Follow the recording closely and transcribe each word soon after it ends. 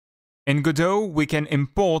In Godot, we can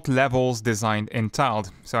import levels designed in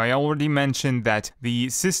tiled. So I already mentioned that the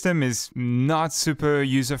system is not super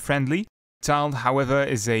user-friendly. Tiled, however,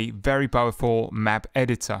 is a very powerful map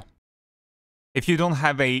editor. If you don't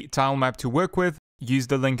have a tile map to work with, use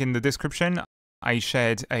the link in the description. I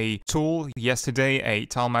shared a tool yesterday, a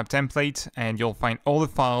tile map template, and you'll find all the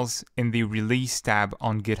files in the release tab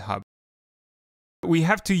on GitHub. We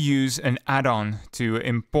have to use an add-on to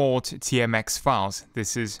import TMX files.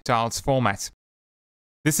 This is tiled's format.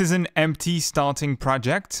 This is an empty starting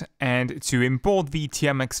project, and to import the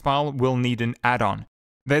TMX file, we'll need an add-on.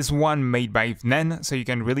 There's one made by Vnen, so you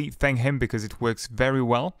can really thank him because it works very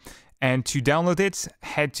well. And to download it,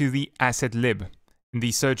 head to the asset lib. In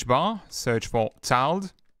the search bar, search for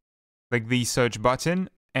tiled, click the search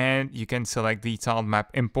button, and you can select the tiled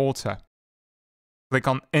map importer. Click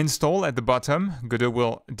on install at the bottom. Godot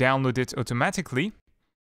will download it automatically.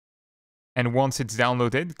 And once it's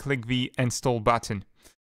downloaded, click the install button.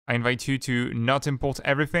 I invite you to not import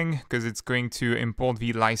everything because it's going to import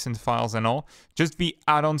the license files and all. Just the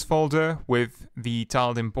add-ons folder with the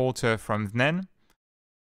tiled importer from Vnen.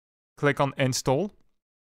 Click on install.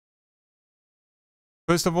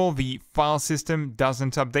 First of all, the file system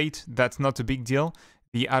doesn't update. That's not a big deal.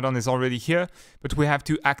 The add-on is already here, but we have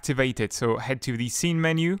to activate it. So head to the scene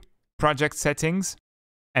menu, project settings,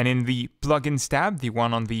 and in the plugins tab, the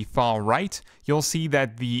one on the far right, you'll see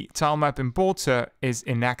that the tile map importer is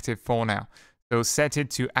inactive for now. So set it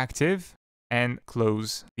to active and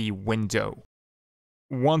close the window.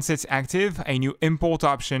 Once it's active, a new import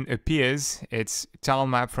option appears. It's tile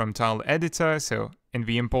map from tile editor. So in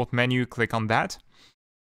the import menu, click on that.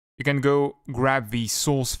 You can go grab the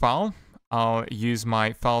source file. I'll use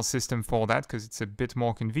my file system for that because it's a bit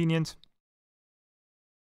more convenient.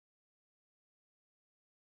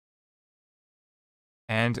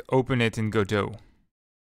 And open it in Godot.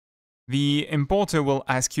 The importer will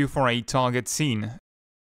ask you for a target scene.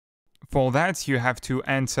 For that, you have to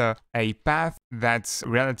enter a path that's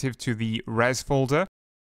relative to the res folder.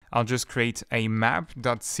 I'll just create a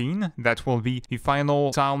map.scene that will be the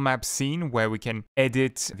final tile map scene where we can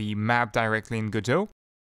edit the map directly in Godot.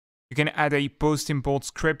 You can add a post-import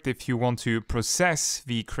script if you want to process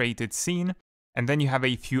the created scene, and then you have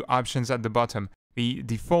a few options at the bottom. The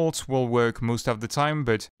default will work most of the time,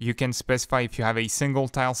 but you can specify if you have a single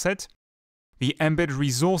tile set. The embed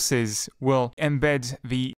resources will embed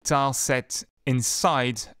the tile set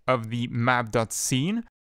inside of the map.scene.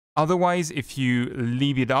 Otherwise, if you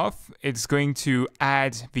leave it off, it's going to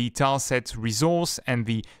add the tileset resource and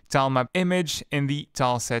the tilemap image in the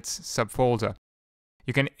tilesets subfolder.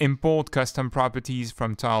 You can import custom properties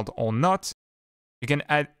from tiled or not. You can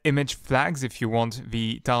add image flags if you want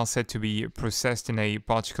the tileset to be processed in a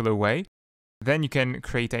particular way. Then you can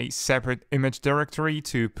create a separate image directory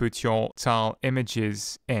to put your tile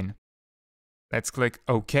images in. Let's click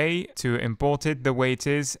OK to import it the way it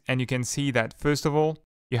is, and you can see that first of all,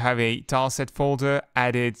 you have a tileset folder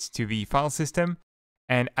added to the file system,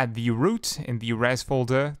 and at the root in the res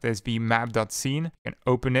folder, there's the map.scene. You can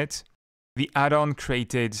open it. The add-on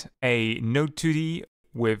created a Node2D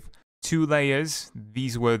with 2 layers.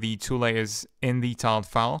 These were the 2 layers in the tiled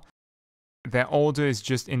file. Their order is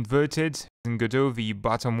just inverted. In Godot, the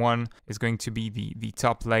bottom one is going to be the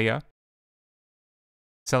top layer.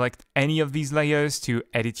 Select any of these layers to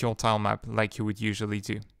edit your tile map like you would usually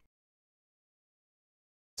do.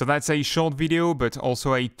 So that's a short video, but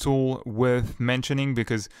also a tool worth mentioning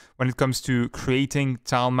because when it comes to creating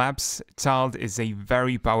tile maps, Tiled is a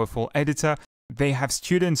very powerful editor. They have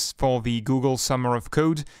students for the Google Summer of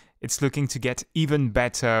Code. It's looking to get even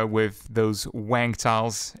better with those Wang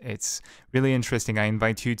tiles. It's really interesting. I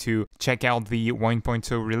invite you to check out the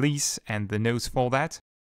 1.0 release and the notes for that.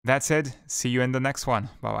 That said, see you in the next one.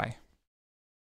 Bye-bye.